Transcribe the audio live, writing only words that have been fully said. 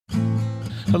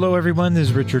Hello, everyone. This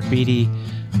is Richard Beatty.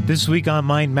 This week on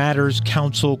Mind Matters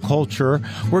Counsel Culture,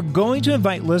 we're going to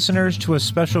invite listeners to a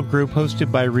special group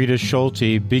hosted by Rita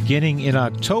Schulte beginning in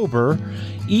October,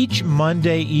 each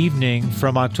Monday evening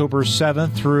from October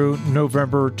 7th through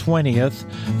November 20th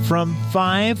from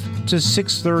 5 to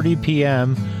 6:30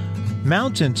 p.m.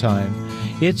 Mountain Time.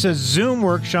 It's a Zoom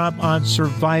workshop on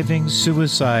surviving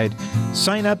suicide.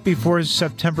 Sign up before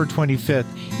September 25th.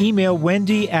 Email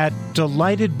Wendy at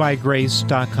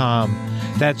delightedbygrace.com.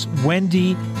 That's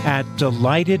Wendy at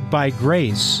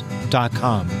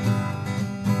delightedbygrace.com.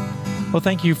 Well,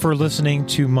 thank you for listening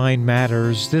to Mind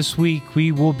Matters. This week,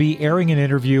 we will be airing an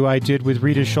interview I did with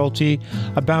Rita Schulte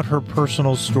about her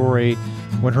personal story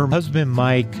when her husband,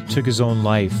 Mike, took his own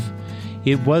life.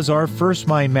 It was our first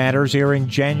Mind Matters, airing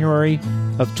January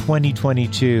of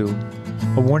 2022.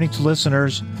 A warning to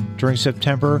listeners, during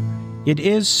September, it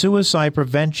is Suicide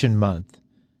Prevention Month,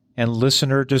 and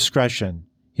listener discretion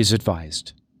is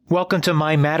advised. Welcome to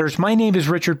Mind Matters. My name is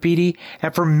Richard Beatty,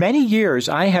 and for many years,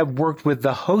 I have worked with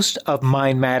the host of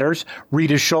Mind Matters,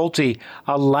 Rita Schulte,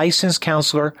 a licensed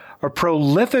counselor, a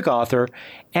prolific author,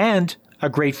 and a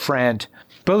great friend.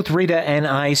 Both Rita and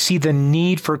I see the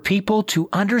need for people to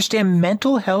understand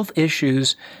mental health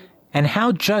issues and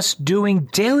how just doing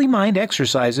daily mind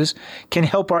exercises can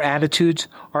help our attitudes,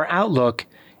 our outlook,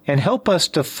 and help us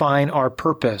define our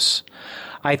purpose.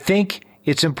 I think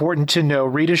it's important to know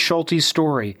Rita Schulte's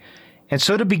story. And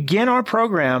so to begin our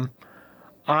program,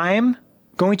 I'm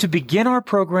going to begin our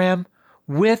program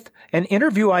with an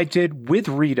interview I did with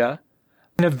Rita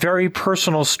and a very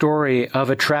personal story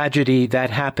of a tragedy that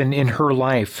happened in her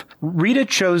life. Rita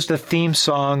chose the theme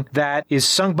song that is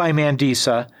sung by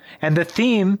Mandisa, and the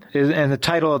theme and the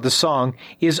title of the song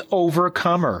is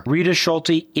Overcomer. Rita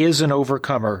Schulte is an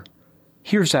overcomer.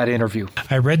 Here's that interview.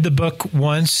 I read the book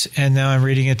once, and now I'm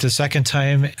reading it the second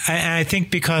time. I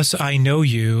think because I know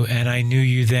you, and I knew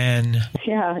you then.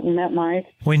 Yeah, you met Mike.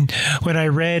 When I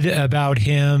read about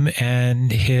him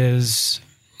and his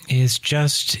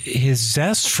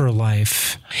zest for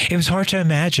life, it was hard to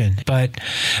imagine. But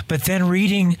then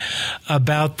reading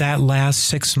about that last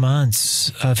 6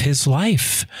 months of his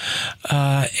life,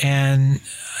 and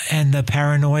the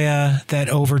paranoia that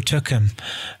overtook him,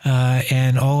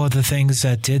 and all of the things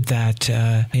that did that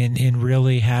in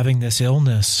really having this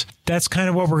illness. That's kind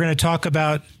of what we're going to talk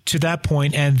about to that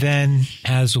point, and then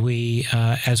as we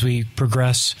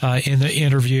progress in the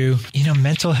interview,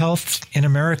 mental health in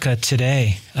America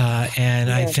today, and yes.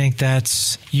 I think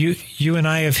that's you and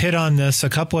I have hit on this a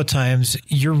couple of times.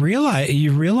 You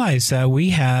realize that we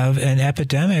have an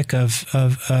epidemic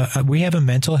we have a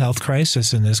mental health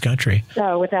crisis in this country.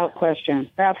 Oh, without question,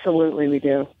 absolutely, we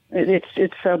do.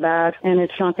 It's so bad, and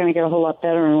it's not going to get a whole lot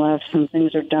better unless some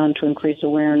things are done to increase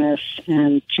awareness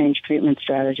and change treatment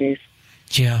strategies.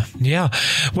 Yeah.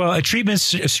 Well, treatment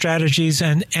strategies,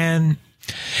 and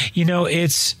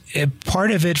it's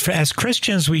part of it. As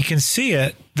Christians, we can see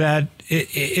it that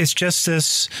it's just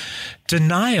this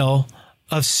denial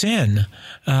of sin,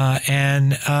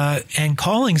 and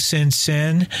calling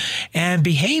sin, and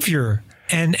behavior.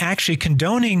 And actually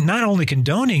not only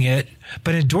condoning it,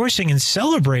 but endorsing and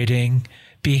celebrating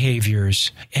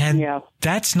behaviors. And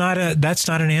that's not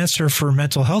an answer for a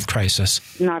mental health crisis.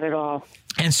 Not at all.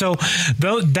 And so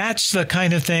that's the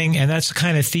kind of thing, and that's the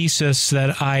kind of thesis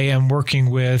that I am working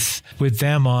with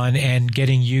them on, and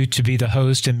getting you to be the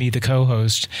host and me the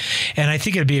co-host. And I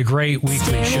think it'd be a great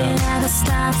weekly show. At a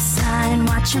stop sign,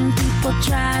 watching people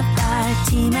drive by,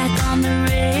 T-Mac on the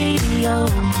radio.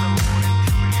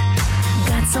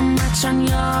 Got so much on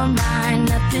your mind,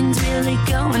 nothing's really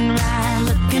going right.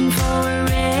 Looking for a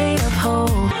ray of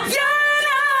hope.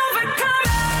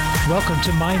 Welcome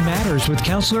to Mind Matters with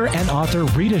counselor and author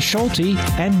Rita Schulte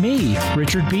and me,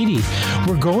 Richard Beatty.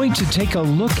 We're going to take a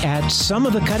look at some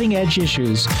of the cutting-edge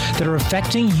issues that are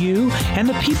affecting you and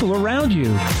the people around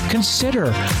you.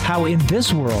 Consider how in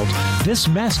this world, this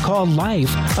mess called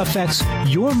life affects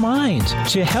your mind.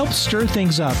 To help stir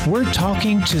things up, we're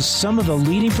talking to some of the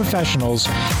leading professionals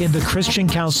in the Christian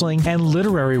counseling and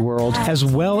literary world, as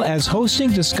well as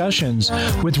hosting discussions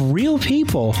with real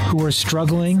people who are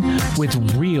struggling with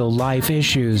real life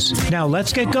issues. Now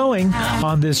let's get going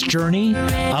on this journey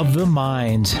of the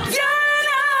mind.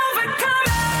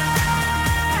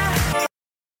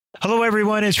 Hello,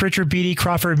 everyone. It's Richard Beatty,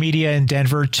 Crawford Media in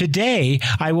Denver. Today,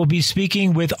 I will be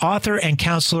speaking with author and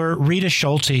counselor Rita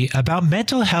Schulte about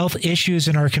mental health issues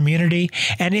in our community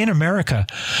and in America.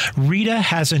 Rita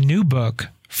has a new book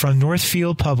from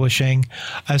Northfield Publishing,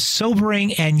 a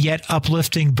sobering and yet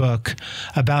uplifting book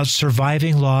about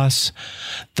surviving loss.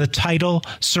 The title,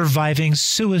 Surviving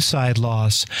Suicide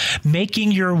Loss,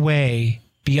 Making Your Way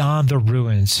Beyond the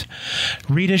Ruins.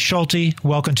 Rita Schulte,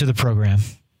 welcome to the program.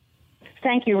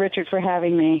 Thank you, Richard, for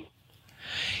having me.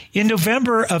 In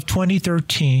November of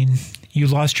 2013, you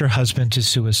lost your husband to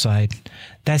suicide.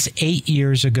 That's 8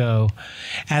 years ago.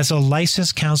 As a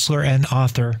licensed counselor and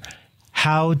author,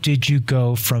 how did you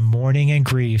go from mourning and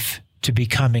grief to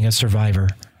becoming a survivor?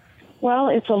 Well,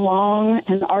 it's a long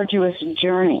and arduous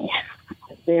journey.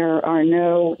 There are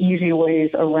no easy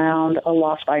ways around a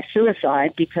loss by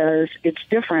suicide because it's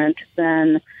different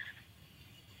than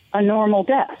a normal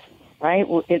death, right?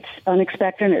 It's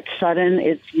unexpected, it's sudden,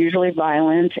 it's usually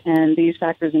violent, and these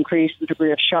factors increase the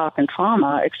degree of shock and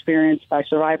trauma experienced by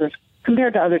survivors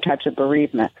compared to other types of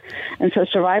bereavement. And so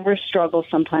survivors struggle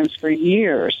sometimes for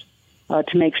years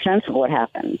to make sense of what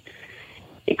happened.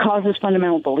 It causes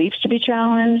fundamental beliefs to be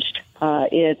challenged.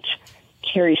 It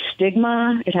carries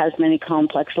stigma. It has many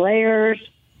complex layers.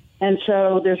 And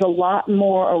so there's a lot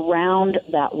more around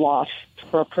that loss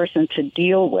for a person to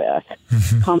deal with.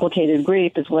 Mm-hmm. Complicated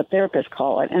grief is what therapists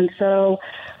call it. And so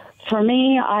for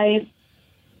me, I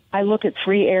look at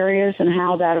three areas and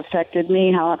how that affected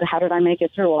me. How did I make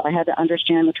it through? Well, I had to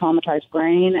understand the traumatized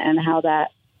brain and how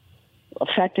that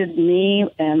affected me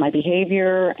and my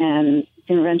behavior and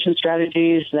intervention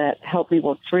strategies that helped me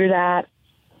work through that.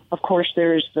 Of course,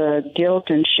 there's the guilt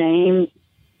and shame,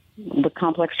 the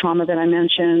complex trauma that I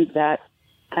mentioned, that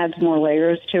adds more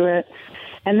layers to it.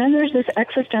 And then there's this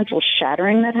existential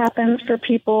shattering that happens for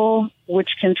people, which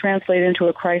can translate into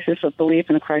a crisis of belief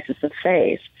and a crisis of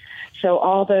faith. So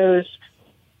all those,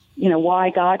 why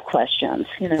God questions,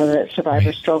 that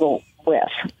survivors struggle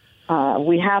with.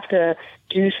 We have to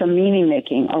do some meaning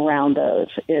making around those,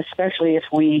 especially if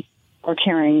we are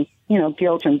carrying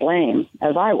guilt and blame,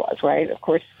 as I was, right? Of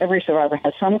course, every survivor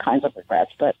has some kinds of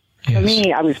regrets, but for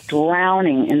me, I was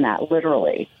drowning in that,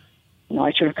 literally.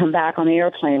 I should have come back on the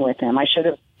airplane with him. I should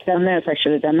have done this. I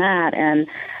should have done that. And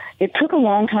it took a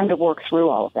long time to work through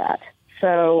all of that.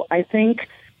 So I think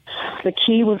the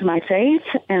key was my faith,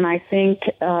 and I think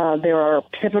there are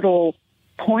pivotal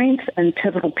points and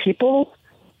pivotal people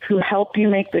who help you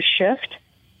make the shift.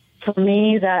 For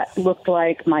me, that looked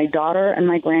like my daughter and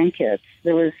my grandkids.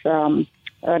 There was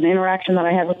an interaction that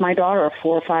I had with my daughter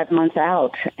 4 or 5 months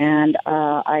out, and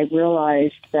I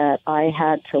realized that I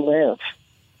had to live,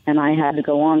 and I had to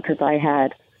go on because I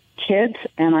had kids,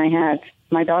 and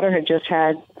my daughter had just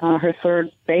had her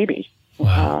third baby.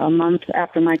 Wow. A month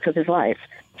after Mike took his life.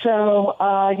 So,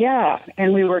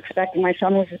 and my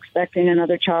son was expecting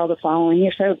another child the following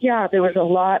year. So, there was a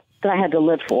lot that I had to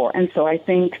live for, and so I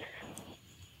think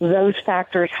those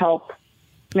factors help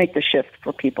make the shift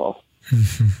for people.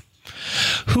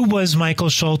 Mm-hmm. Who was Michael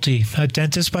Schulte? A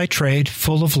dentist by trade,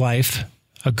 full of life,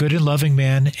 a good and loving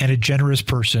man, and a generous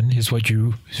person, is what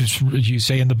you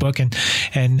say in the book. And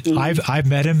mm-hmm. I've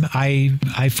met him.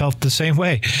 I felt the same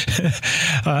way,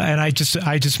 and I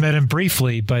just met him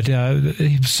briefly, but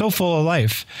he was so full of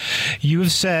life. You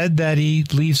have said that he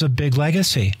leaves a big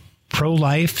legacy: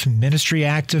 pro-life, ministry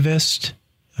activist,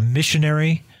 a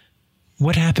missionary.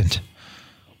 What happened?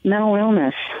 Mental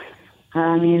illness.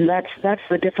 I mean, that's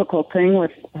the difficult thing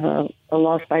with a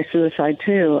loss by suicide,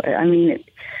 too. I mean,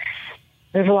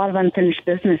 there's a lot of unfinished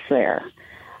business there.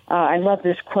 I love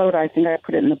this quote. I think I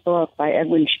put it in the book by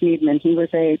Edwin Schmiedman. He was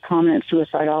a prominent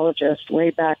suicidologist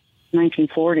way back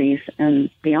 1940s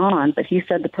and beyond. But he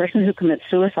said the person who commits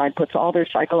suicide puts all their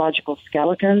psychological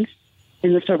skeletons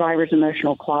in the survivor's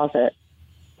emotional closet,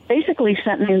 basically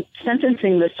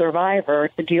sentencing the survivor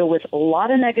to deal with a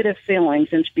lot of negative feelings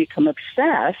and to become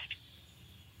obsessed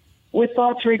with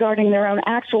thoughts regarding their own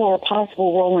actual or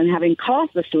possible role in having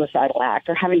caused the suicidal act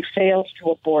or having failed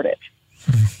to abort it.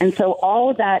 Mm-hmm. And so all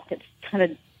of that gets kind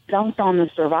of dumped on the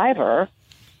survivor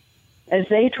as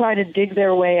they try to dig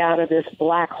their way out of this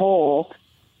black hole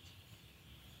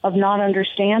of not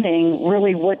understanding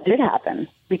really what did happen.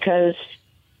 Because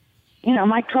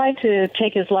Mike tried to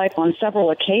take his life on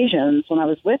several occasions when I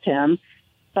was with him,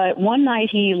 but one night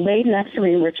he laid next to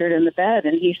me, Richard, in the bed,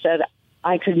 and he said,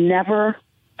 I could never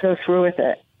go through with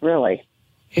it, really,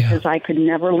 because I could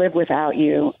never live without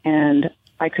you, and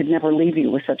I could never leave you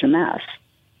with such a mess.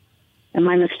 And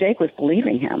my mistake was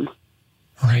believing him.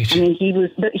 Right. I mean,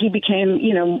 he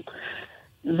became,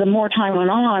 the more time went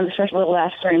on, especially the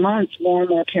last 3 months, more and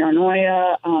more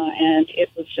paranoia, and it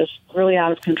was just really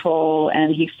out of control.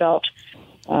 And he felt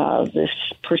this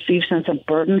perceived sense of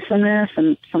burdensomeness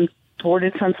and some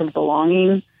thwarted sense of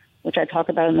belonging, which I talk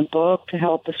about in the book to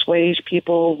help assuage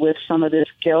people with some of this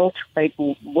guilt. Like,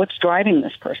 what's driving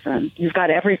this person? You've got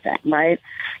everything, right?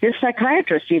 His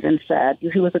psychiatrist even said,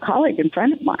 who was a colleague and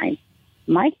friend of mine,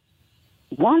 Mike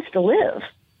wants to live.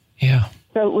 Yeah.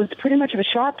 So it was pretty much of a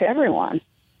shock to everyone.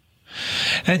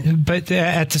 But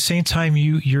at the same time,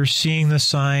 you're seeing the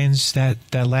signs that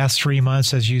last 3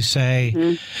 months, as you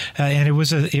say, and it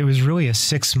was really a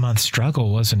 6-month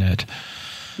struggle, wasn't it?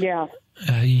 Yeah.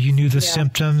 You knew the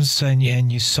symptoms, and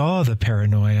you saw the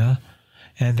paranoia,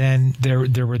 and then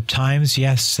there were times,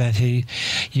 yes, that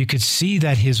you could see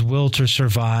that his will to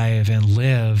survive and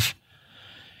live,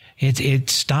 it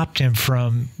stopped him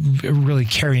from really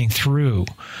carrying through,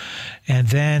 and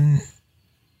then.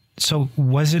 So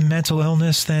was it mental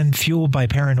illness then fueled by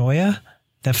paranoia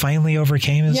that finally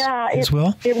overcame his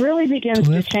will? It really begins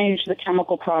to change the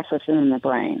chemical processes in the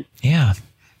brain. Yeah.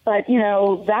 But,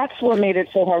 that's what made it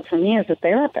so hard for me as a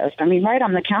therapist. I mean, right,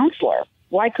 I'm the counselor.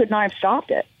 Why couldn't I have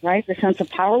stopped it, right? The sense of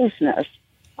powerlessness.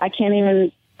 I can't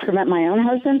even prevent my own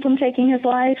husband from taking his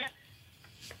life.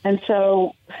 And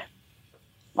so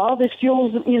all this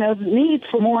fuels, the need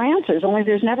for more answers, only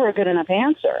there's never a good enough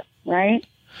answer, right?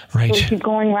 Right. So we keep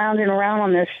going round and around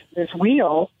on this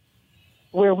wheel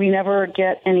where we never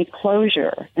get any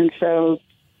closure. And so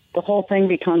the whole thing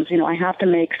becomes, I have to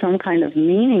make some kind of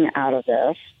meaning out of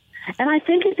this. And I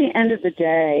think at the end of the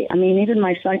day, I mean, even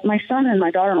my son and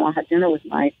my daughter-in-law had dinner with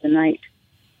Mike the night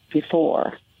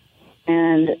before.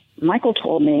 And Michael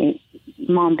told me,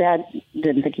 Mom, Dad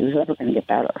didn't think he was ever going to get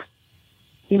better.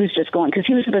 He was just going, because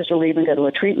he was supposed to leave and go to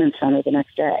a treatment center the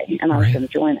next day, and I was going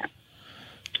to join him.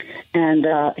 And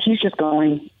he's just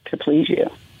going to please you.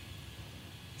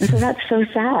 And so that's so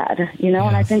sad, and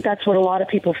I think that's what a lot of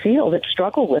people feel that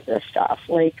struggle with this stuff.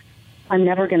 Like, I'm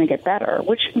never going to get better,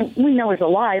 which we know is a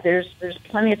lie. There's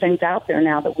plenty of things out there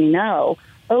now that we know,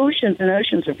 oceans and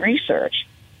oceans of research.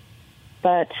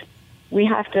 But we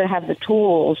have to have the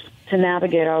tools to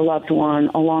navigate our loved one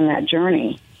along that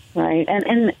journey, right?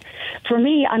 And for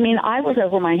me, I mean, I was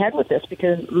over my head with this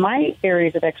because my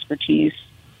areas of expertise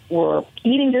were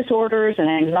eating disorders and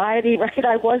anxiety, right?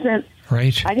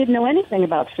 I didn't know anything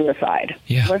about suicide.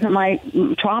 Yeah. It wasn't my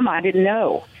trauma. I didn't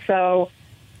know. So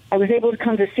I was able to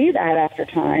come to see that after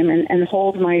time and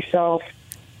hold myself,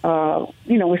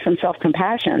 with some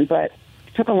self-compassion, but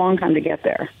it took a long time to get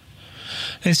there.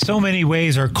 In so many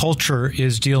ways, our culture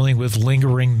is dealing with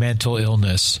lingering mental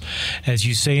illness. As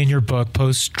you say in your book,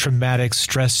 post-traumatic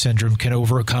stress syndrome can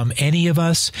overcome any of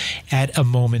us at a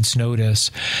moment's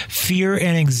notice. Fear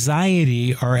and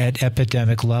anxiety are at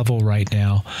epidemic level right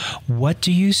now. What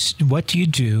do you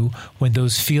do when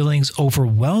those feelings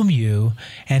overwhelm you,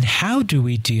 and how do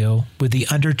we deal with the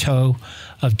undertow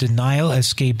of denial,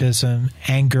 escapism,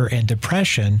 anger, and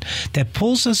depression that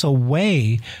pulls us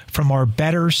away from our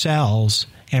better selves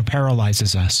and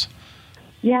paralyzes us?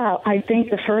 Yeah, I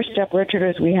think the first step, Richard,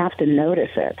 is we have to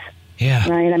notice it. Yeah.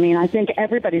 Right? I mean, I think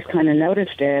everybody's kind of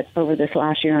noticed it over this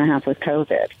last year and a half with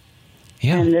COVID.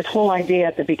 Yeah. And this whole idea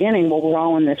at the beginning, well, we're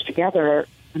all in this together,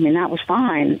 I mean, that was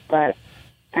fine. But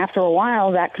after a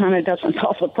while, that kind of doesn't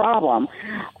solve the problem.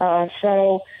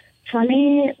 So for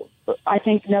me, I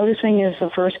think noticing is the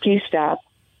first key step.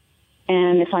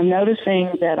 And if I'm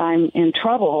noticing that I'm in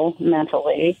trouble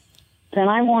mentally, then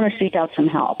I want to seek out some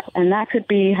help. And that could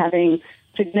be having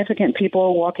significant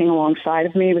people walking alongside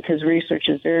of me, because research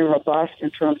is very robust in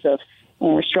terms of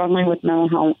when we're struggling with mental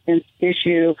health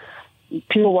issue,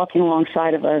 people walking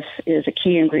alongside of us is a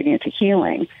key ingredient to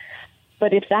healing.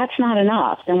 But if that's not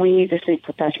enough, then we need to seek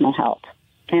professional help.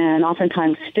 And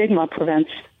oftentimes stigma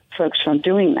prevents folks from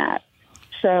doing that.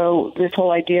 So this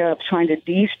whole idea of trying to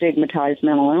destigmatize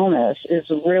mental illness is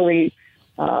really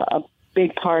a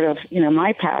big part of,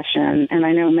 my passion. And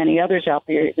I know many others out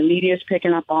there, the media is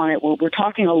picking up on it. We're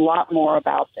talking a lot more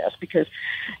about this because,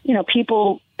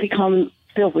 people become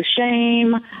filled with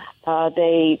shame.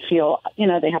 They feel,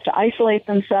 they have to isolate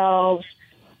themselves.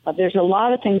 There's a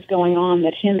lot of things going on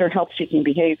that hinder help-seeking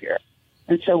behavior.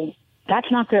 And so that's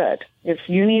not good. If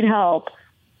you need help,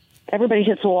 everybody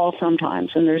hits a wall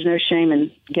sometimes, and there's no shame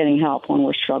in getting help when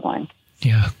we're struggling.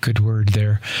 Yeah, good word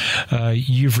there.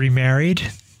 You've remarried.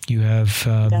 You have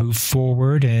moved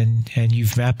forward, and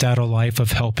you've mapped out a life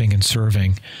of helping and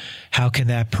serving. How can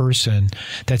that person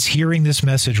that's hearing this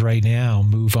message right now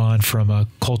move on from a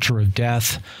culture of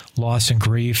death, loss, and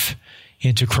grief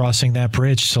into crossing that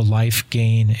bridge to life,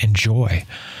 gain, and joy?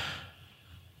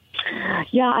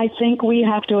 Yeah, I think we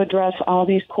have to address all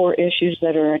these core issues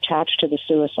that are attached to the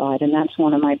suicide, and that's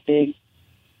one of my big,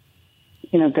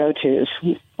 go-tos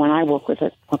when I work with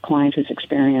a client who's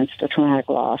experienced a traumatic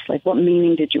loss. Like, what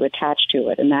meaning did you attach to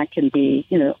it? And that can be,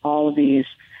 all of these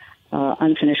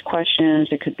unfinished questions.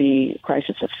 It could be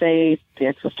crisis of faith, the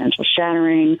existential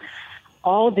shattering.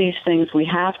 All of these things we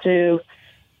have to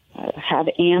have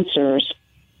answers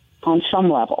on some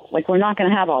level. Like, we're not going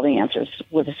to have all the answers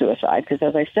with a suicide because,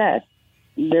 as I said,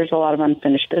 there's a lot of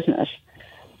unfinished business.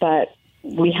 but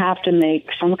we have to make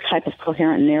some type of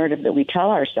coherent narrative that we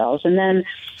tell ourselves. And then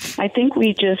I think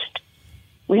we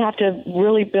have to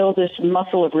really build this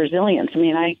muscle of resilience. I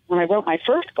mean, when I wrote my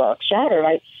first book, Shattered,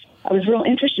 I was real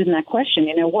interested in that question.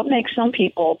 What makes some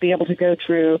people be able to go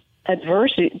through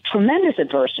tremendous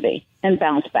adversity, and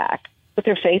bounce back with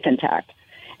their faith intact,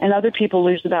 and other people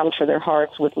lose the battle for their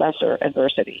hearts with lesser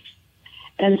adversity.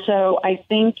 And so I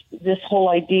think this whole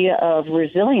idea of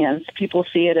resilience, people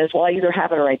see it as, well, I either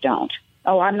have it or I don't.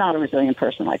 Oh, I'm not a resilient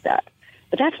person like that.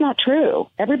 But that's not true.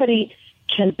 Everybody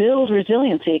can build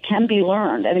resiliency. It can be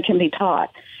learned, and it can be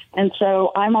taught. And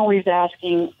so I'm always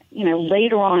asking,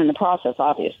 later on in the process,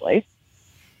 obviously,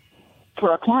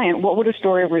 for a client, what would a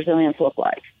story of resilience look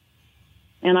like?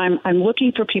 And I'm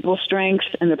looking for people's strengths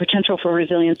and the potential for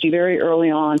resiliency very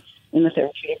early on in the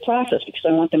therapeutic process, because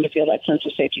I want them to feel that sense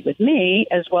of safety with me,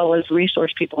 as well as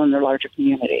resource people in their larger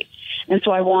community. And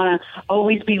so I want to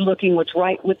always be looking what's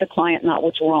right with the client, not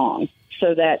what's wrong,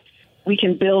 so that we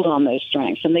can build on those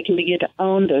strengths and they can begin to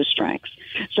own those strengths.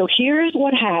 So here's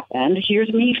what happened.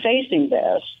 Here's me facing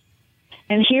this.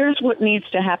 And here's what needs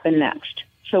to happen next.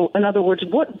 So in other words,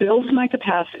 what builds my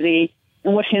capacity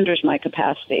and what hinders my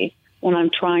capacity when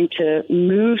I'm trying to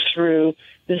move through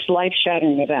this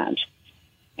life-shattering event.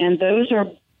 And those are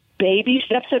baby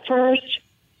steps at first,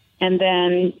 and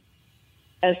then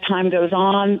as time goes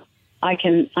on, I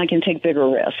can take bigger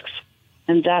risks.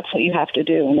 And that's what you have to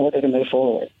do in order to move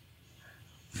forward.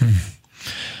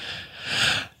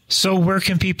 So where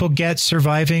can people get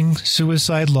Surviving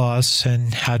Suicide Loss,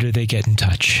 and how do they get in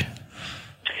touch?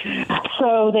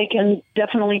 So they can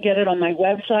definitely get it on my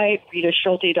website,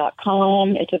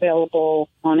 ritaschulte.com. It's available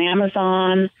on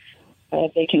Amazon.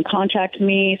 They can contact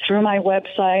me through my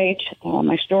website.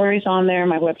 My story's on there.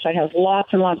 My website has lots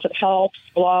and lots of help,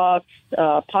 blogs,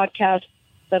 podcasts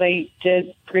that I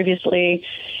did previously,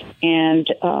 and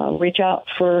reach out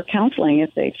for counseling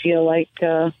if they feel like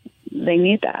they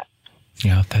need that.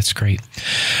 Yeah, that's great.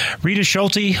 Rita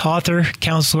Schulte, author,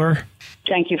 counselor.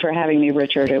 Thank you for having me,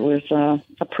 Richard. It was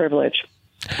a privilege.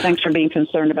 Thanks for being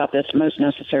concerned about this most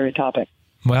necessary topic.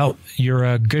 Well, you're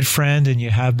a good friend, and you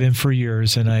have been for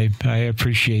years, and I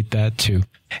appreciate that too.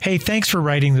 Hey, thanks for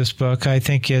writing this book. I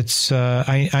think it's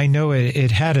I know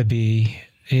it had to be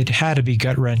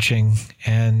gut-wrenching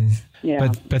and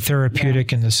but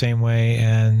therapeutic in the same way.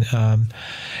 And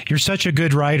you're such a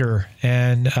good writer,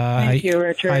 and thank you,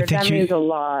 Richard. I think that means a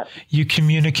lot. You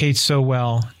communicate so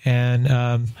well, and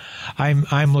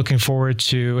I'm looking forward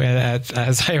to,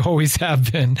 as I always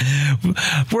have been,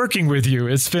 working with you.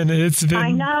 It's been.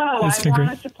 I know. I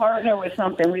want us to partner with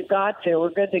something. We've got to.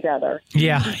 We're good together.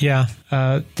 Yeah.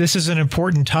 This is an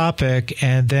important topic,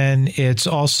 and then it's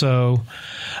also,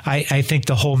 I think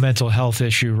the whole mental health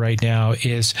issue right now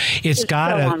is.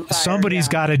 Somebody's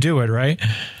got to do it, right?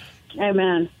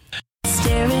 Amen.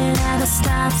 Staring at a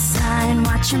stop sign,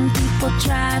 watching people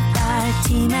drive by,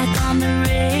 T-Mac on the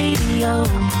radio.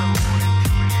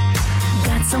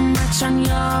 Got so much on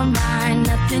your mind,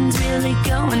 nothing's really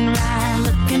going right.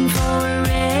 Looking for a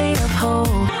ray of hope.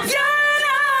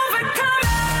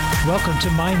 Welcome to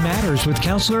Mind Matters with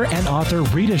counselor and author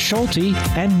Rita Schulte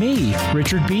and me,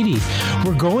 Richard Beatty.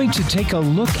 We're going to take a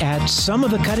look at some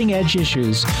of the cutting-edge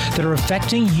issues that are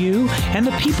affecting you and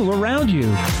the people around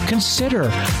you. Consider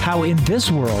how in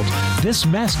this world, this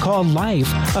mess called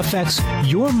life affects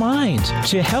your mind.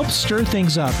 To help stir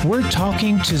things up, we're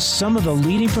talking to some of the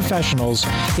leading professionals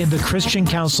in the Christian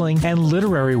counseling and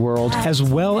literary world, as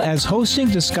well as hosting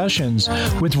discussions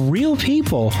with real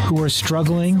people who are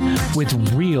struggling with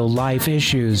real life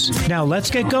issues. Now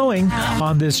let's get going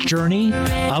on this journey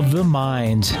of the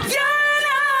mind.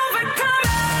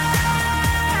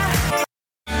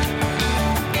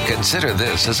 Consider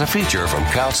this as a feature from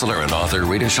counselor and author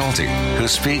Rita Schulte, who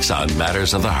speaks on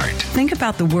matters of the heart. Think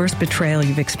about the worst betrayal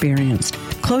you've experienced.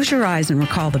 Close your eyes and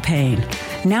recall the pain.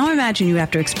 Now imagine you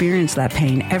have to experience that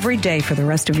pain every day for the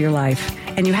rest of your life,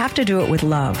 and you have to do it with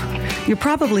love. You're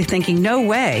probably thinking, no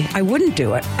way, I wouldn't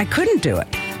do it. I couldn't do it.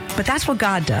 But that's what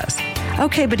God does.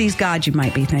 Okay, but he's God, you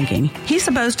might be thinking. He's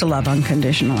supposed to love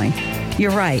unconditionally.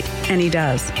 You're right, and he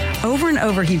does. Over and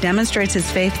over, he demonstrates his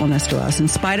faithfulness to us in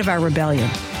spite of our rebellion,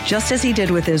 just as he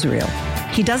did with Israel.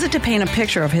 He does it to paint a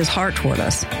picture of his heart toward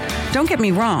us. Don't get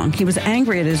me wrong, he was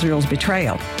angry at Israel's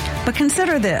betrayal. But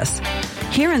consider this.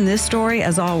 Here in this story,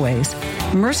 as always,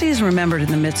 mercy is remembered in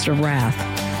the midst of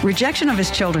wrath. Rejection of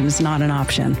his children is not an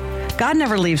option. God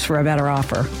never leaves for a better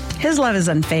offer. His love is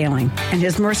unfailing, and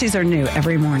his mercies are new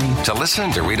every morning. To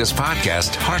listen to Rita's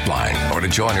podcast, Heartline, or to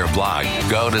join her blog,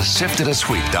 go to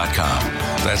siftedasweet.com.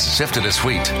 That's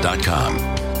siftedasweet.com.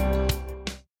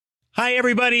 Hi,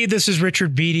 everybody. This is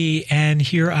Richard Beatty, and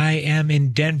here I am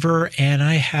in Denver, and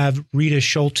I have Rita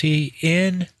Schulte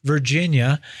in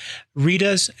Virginia.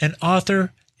 Rita's an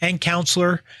author and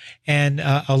counselor, and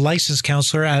a licensed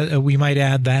counselor. We might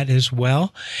add that as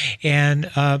well. And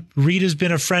Rita's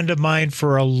been a friend of mine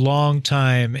for a long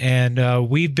time, and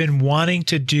we've been wanting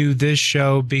to do this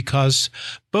show because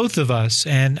both of us,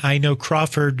 and I know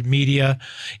Crawford Media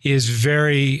is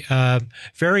very,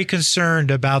 very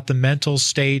concerned about the mental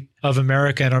state of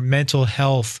America and our mental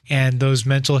health and those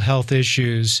mental health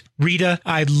issues. Rita,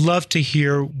 I'd love to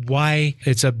hear why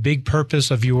it's a big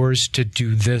purpose of yours to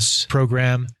do this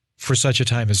program for such a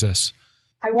time as this.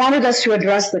 I wanted us to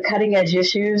address the cutting edge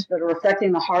issues that are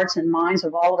affecting the hearts and minds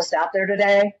of all of us out there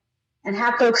today, and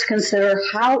have folks consider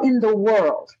how in the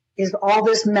world is all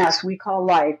this mess we call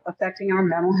life affecting our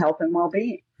mental health and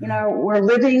well-being. You know, we're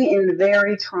living in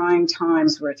very trying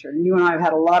times, Richard, and you and I have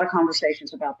had a lot of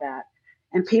conversations about that.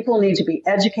 And people need to be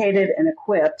educated and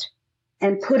equipped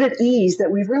and put at ease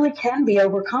that we really can be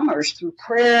overcomers through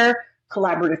prayer,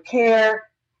 collaborative care,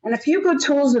 and a few good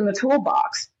tools in the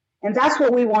toolbox. And that's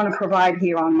what we want to provide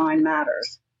here on Mind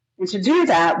Matters. And to do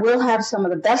that, we'll have some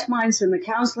of the best minds in the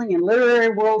counseling and literary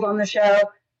world on the show,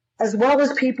 as well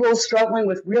as people struggling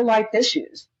with real-life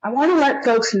issues. I want to let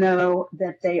folks know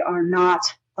that they are not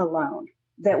alone,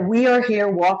 that we are here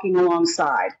walking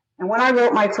alongside. And when I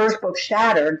wrote my first book,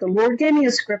 Shattered, the Lord gave me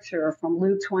a scripture from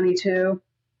Luke 22,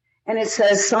 and it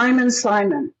says, Simon,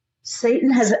 Simon,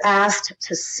 Satan has asked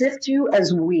to sift you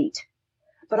as wheat,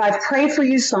 but I've prayed for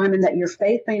you, Simon, that your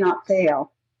faith may not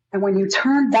fail. And when you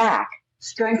turn back,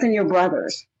 strengthen your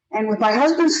brothers. And with my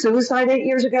husband's suicide 8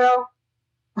 years ago,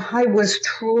 I was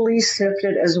truly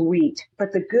sifted as wheat.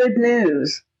 But the good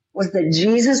news was that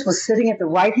Jesus was sitting at the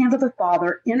right hand of the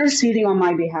Father, interceding on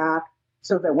my behalf,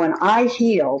 so that when I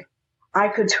healed, I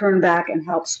could turn back and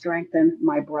help strengthen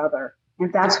my brother.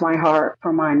 And that's my heart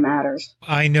for Mind Matters.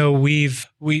 I know we've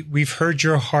heard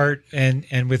your heart,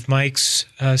 and with Mike's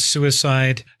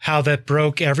suicide, how that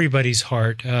broke everybody's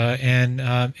heart, and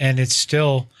it's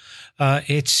still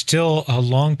a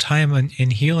long time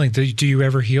in healing. Do you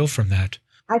ever heal from that?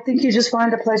 I think you just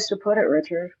find a place to put it,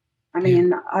 Richard. I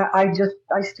mean, I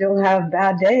still have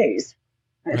bad days.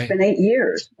 It's been 8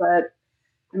 years, but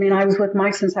I mean, I was with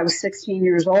Mike since I was 16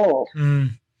 years old.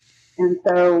 And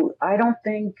so I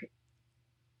think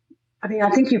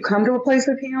you come to a place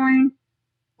of healing,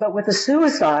 but with a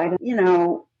suicide, you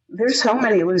know, there's so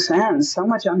many loose ends, so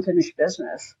much unfinished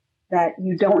business that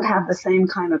you don't have the same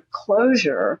kind of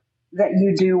closure that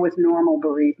you do with normal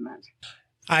bereavement.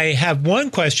 I have one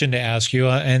question to ask you,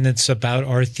 and it's about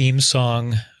our theme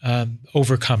song,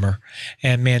 Overcomer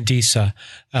and Mandisa.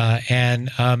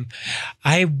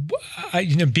 I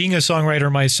being a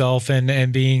songwriter myself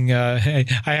and being, I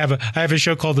have a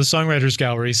show called The Songwriters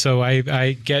Gallery, so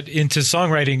I get into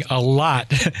songwriting a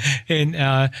lot. And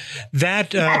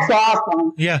that's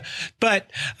awesome. Yeah. But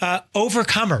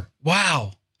Overcomer,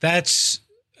 wow, that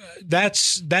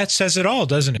says it all,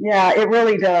 doesn't it? Yeah, it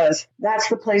really does. That's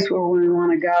the place where we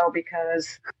want to go,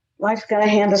 because life's going to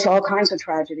hand us all kinds of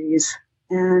tragedies,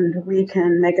 and we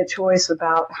can make a choice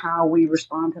about how we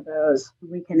respond to those.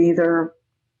 We can either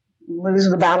lose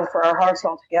the battle for our hearts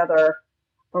altogether,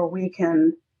 or we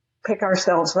can pick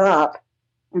ourselves up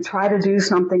and try to do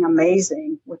something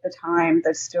amazing with the time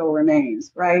that still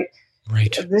remains, right?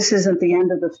 Right. This isn't the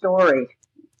end of the story.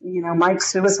 You know, Mike's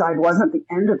suicide wasn't the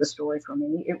end of the story for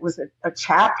me. It was a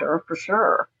chapter for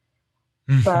sure.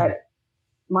 Mm-hmm. But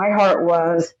my heart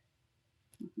was,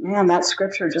 man, that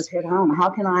scripture just hit home.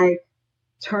 How can I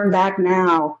turn back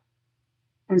now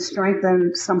and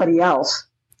strengthen somebody else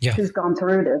who's gone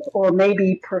through this, or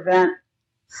maybe prevent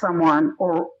someone,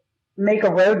 or make a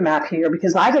roadmap here?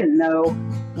 Because I didn't know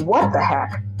what the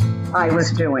heck I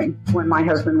was doing when my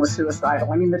husband was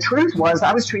suicidal. I mean, the truth was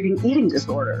I was treating eating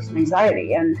disorders and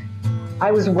anxiety, and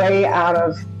I was way out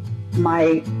of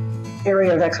my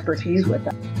area of expertise with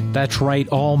that. That's right.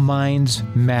 All minds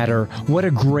matter. What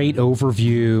a great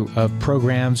overview of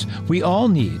programs we all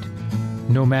need,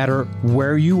 no matter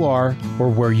where you are or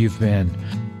where you've been.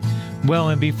 Well,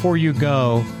 and before you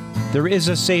go, there is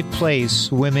a safe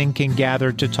place women can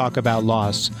gather to talk about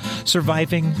loss,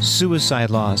 surviving suicide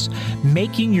loss,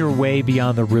 making your way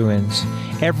beyond the ruins.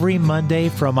 Every Monday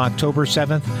from October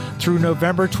 7th through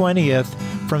November 20th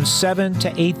from 7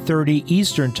 to 8:30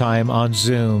 Eastern Time on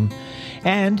Zoom.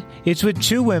 And it's with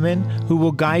two women who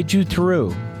will guide you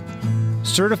through.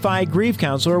 Certified grief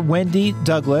counselor Wendy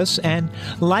Douglas and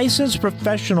licensed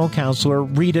professional counselor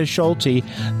Rita Schulte,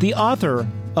 the author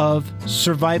of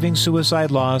Surviving Suicide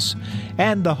Loss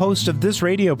and the host of this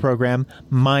radio program,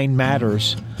 Mind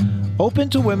Matters. Open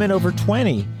to women over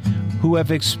 20 who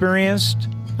have experienced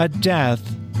a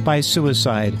death by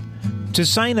suicide. To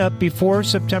sign up before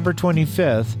September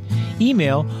 25th,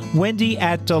 email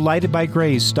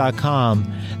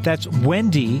wendy@delightedbygrace.com. That's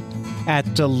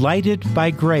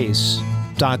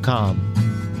wendy@delightedbygrace.com.